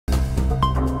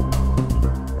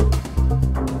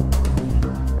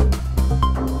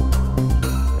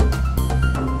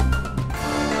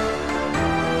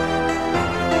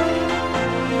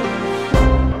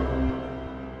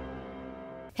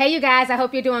Hey you guys, I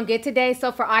hope you're doing good today.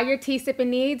 So for all your tea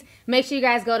sipping needs, make sure you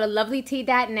guys go to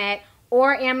lovelytea.net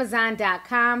or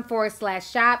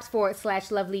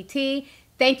amazon.com/shops/lovelytea.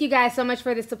 Thank you guys so much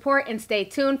for the support and stay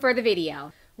tuned for the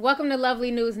video. Welcome to Lovely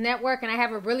News Network, and I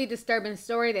have a really disturbing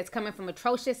story that's coming from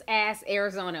atrocious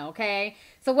Arizona, okay?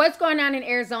 So what's going on in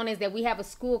Arizona is that we have a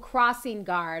school crossing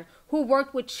guard who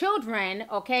worked with children,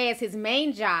 okay, as his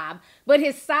main job, but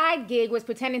his side gig was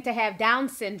pretending to have Down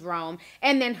syndrome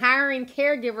and then hiring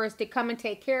caregivers to come and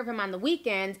take care of him on the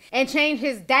weekends and change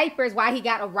his diapers while he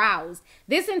got aroused.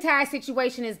 This entire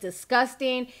situation is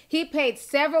disgusting. He paid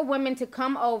several women to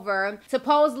come over.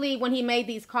 Supposedly, when he made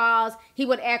these calls, he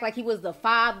would act like he was the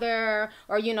father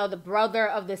or, you know, the brother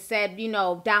of the said, you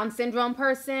know, Down syndrome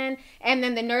person. And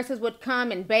then the nurses would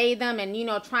come and bathe them and, you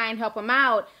know, try and help him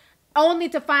out, only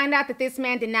to find out that this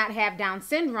man did not have Down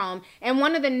syndrome. And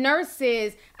one of the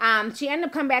nurses, she ended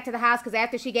up coming back to the house because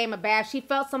after she gave him a bath, she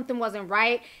felt something wasn't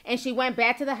right. And she went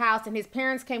back to the house and his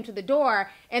parents came to the door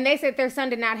and they said their son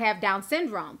did not have Down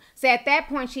syndrome. So at that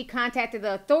point, she contacted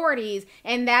the authorities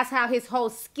and that's how his whole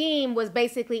scheme was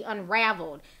basically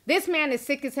unraveled. This man is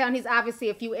sick as hell and he's obviously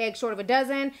a few eggs short of a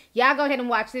dozen. Y'all go ahead and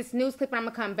watch this news clip and I'm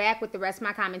going to come back with the rest of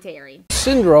my commentary.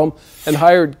 Syndrome and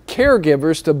hired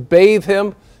caregivers to bathe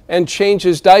him and change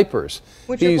his diapers.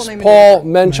 He's Paul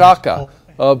Menchaca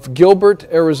of Gilbert,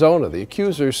 Arizona. The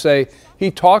accusers say he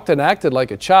talked and acted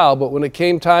like a child, but when it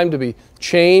came time to be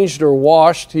changed or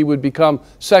washed, he would become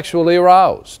sexually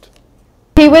aroused.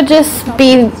 He would just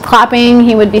be clapping,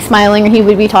 he would be smiling, or he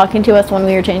would be talking to us when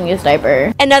we were changing his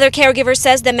diaper. Another caregiver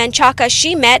says the Menchaca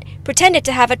she met pretended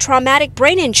to have a traumatic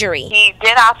brain injury. He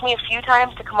did ask me a few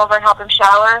times to come over and help him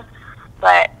shower,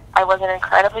 but I wasn't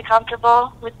incredibly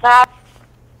comfortable with that.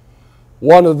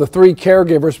 One of the three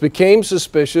caregivers became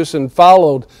suspicious and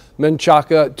followed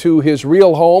Menchaca to his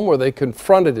real home where they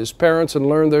confronted his parents and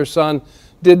learned their son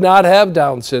did not have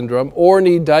Down syndrome or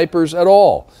need diapers at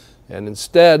all. And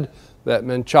instead, that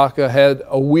Menchaca had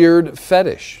a weird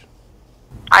fetish.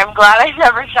 I'm glad I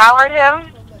never showered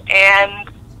him, and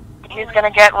he's going to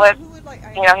get what,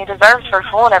 you know, he deserves for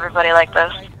fooling everybody like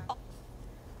this.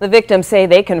 The victims say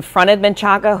they confronted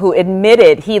Menchaca, who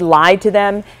admitted he lied to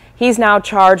them. He's now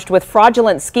charged with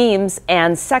fraudulent schemes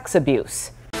and sex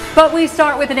abuse. But we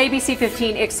start with an ABC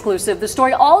 15 exclusive. The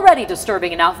story already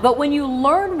disturbing enough, but when you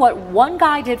learn what one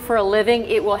guy did for a living,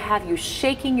 it will have you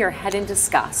shaking your head in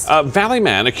disgust. A Valley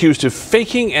man accused of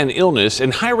faking an illness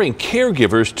and hiring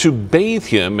caregivers to bathe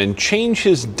him and change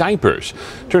his diapers.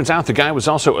 Turns out the guy was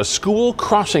also a school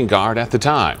crossing guard at the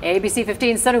time. ABC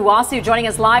 15's Sonu Wasu joining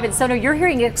us live. And Sonu, you're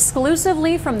hearing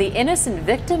exclusively from the innocent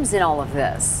victims in all of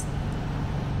this.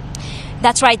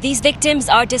 That's right. These victims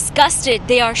are disgusted.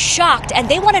 They are shocked, and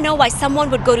they want to know why someone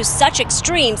would go to such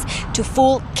extremes to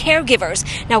fool caregivers.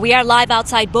 Now, we are live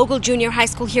outside Bogle Junior High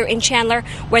School here in Chandler,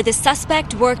 where the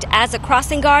suspect worked as a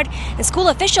crossing guard. And school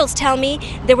officials tell me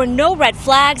there were no red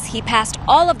flags. He passed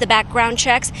all of the background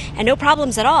checks and no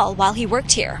problems at all while he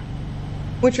worked here.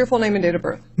 What's your full name and date of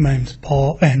birth? My name's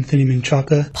Paul Anthony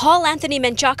Menchaca. Paul Anthony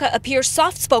Menchaca appears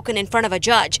soft-spoken in front of a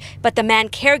judge, but the man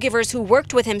caregivers who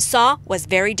worked with him saw was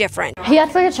very different. He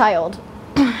acted like a child.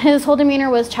 His whole demeanor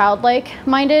was childlike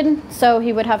minded, so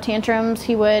he would have tantrums,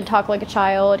 he would talk like a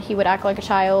child, he would act like a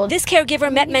child. This caregiver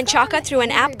met Menchaca through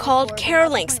an app called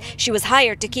CareLinks. She was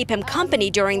hired to keep him company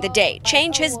during the day,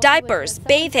 change his diapers,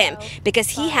 bathe him, because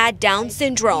he had Down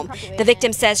syndrome. The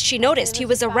victim says she noticed he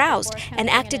was aroused and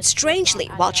acted strangely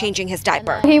while changing his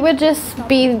diaper. He would just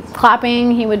be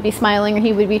clapping, he would be smiling, or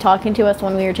he would be talking to us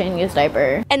when we were changing his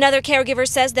diaper. Another caregiver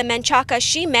says the Menchaca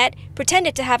she met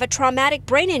pretended to have a traumatic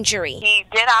brain injury. He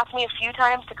did ask me a few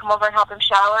times to come over and help him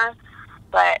shower,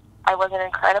 but I wasn't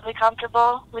incredibly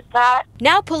comfortable with that.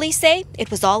 Now police say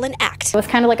it was all an act. It was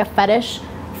kind of like a fetish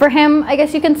for him, I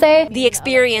guess you can say. The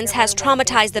experience has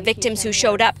traumatized the victims who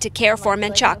showed up to care for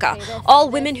Menchaca, all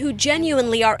women who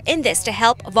genuinely are in this to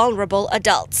help vulnerable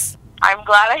adults. I'm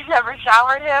glad I never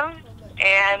showered him,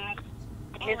 and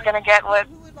he's going to get what,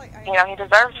 you know, he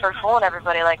deserves for fooling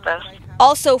everybody like this.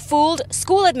 Also fooled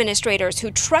school administrators who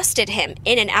trusted him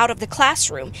in and out of the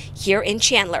classroom here in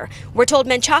Chandler. We're told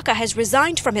Menchaca has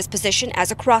resigned from his position as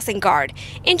a crossing guard.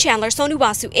 In Chandler, Sonu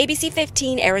Wasu, ABC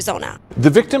 15, Arizona. The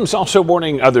victims also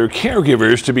warning other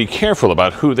caregivers to be careful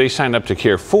about who they sign up to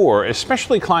care for,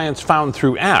 especially clients found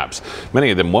through apps.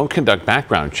 Many of them won't conduct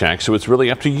background checks, so it's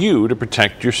really up to you to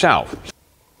protect yourself.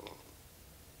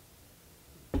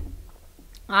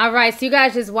 All right, so you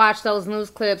guys just watched those news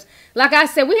clips. Like I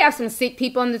said, we have some sick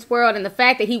people in this world, and the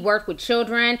fact that he worked with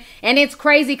children, and it's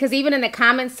crazy because even in the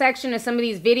comment section of some of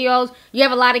these videos, you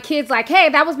have a lot of kids like, hey,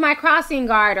 that was my crossing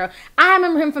guard, or I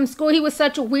remember him from school, he was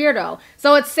such a weirdo.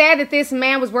 So it's sad that this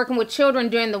man was working with children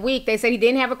during the week. They said he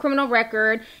didn't have a criminal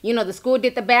record. You know, the school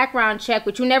did the background check,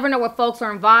 but you never know what folks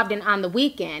are involved in on the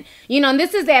weekend. You know, and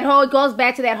this is that whole, it goes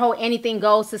back to that whole anything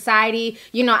goes society.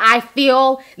 You know, I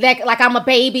feel like I'm a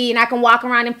baby and I can walk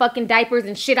around in fucking diapers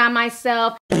and shit on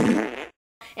myself.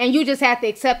 And you just have to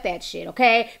accept that shit,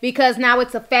 okay? Because now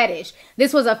it's a fetish.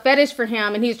 This was a fetish for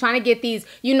him, and he's trying to get these,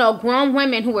 you know, grown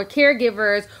women who were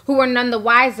caregivers, who were none the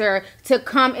wiser, to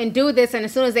come and do this. And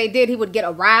as soon as they did, he would get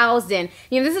aroused. And,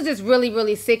 you know, this is just really,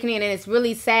 really sickening, and it's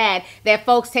really sad that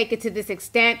folks take it to this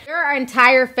extent. There are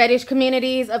entire fetish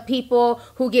communities of people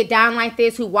who get down like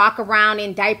this, who walk around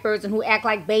in diapers and who act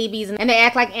like babies, and they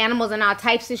act like animals and all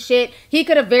types of shit. He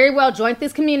could have very well joined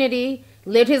this community,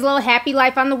 lived his little happy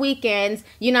life on the weekends,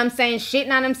 you know what I'm saying,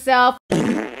 shitting on himself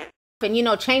and, you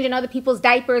know, changing other people's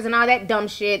diapers and all that dumb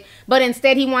shit. But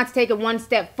instead he wants to take it one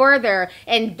step further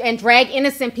and drag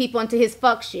innocent people into his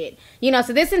fuck shit. You know,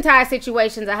 so this entire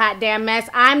situation's a hot damn mess.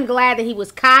 I'm glad that he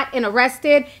was caught and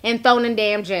arrested and thrown in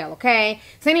damn jail, okay?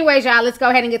 So anyways, y'all, let's go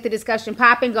ahead and get the discussion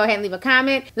popping. Go ahead and leave a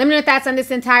comment. Let me know your thoughts on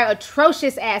this entire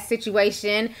atrocious ass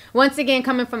situation. Once again,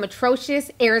 coming from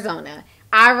Atrocious, Arizona.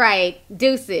 All right,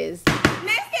 deuces.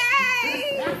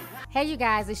 Hey you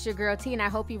guys, it's your girl T, and I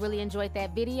hope you really enjoyed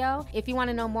that video. If you want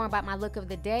to know more about my look of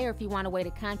the day, or if you want a way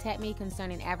to contact me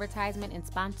concerning advertisement and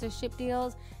sponsorship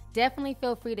deals, definitely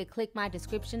feel free to click my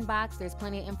description box. There's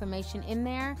plenty of information in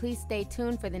there. Please stay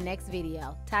tuned for the next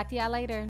video. Talk to y'all later.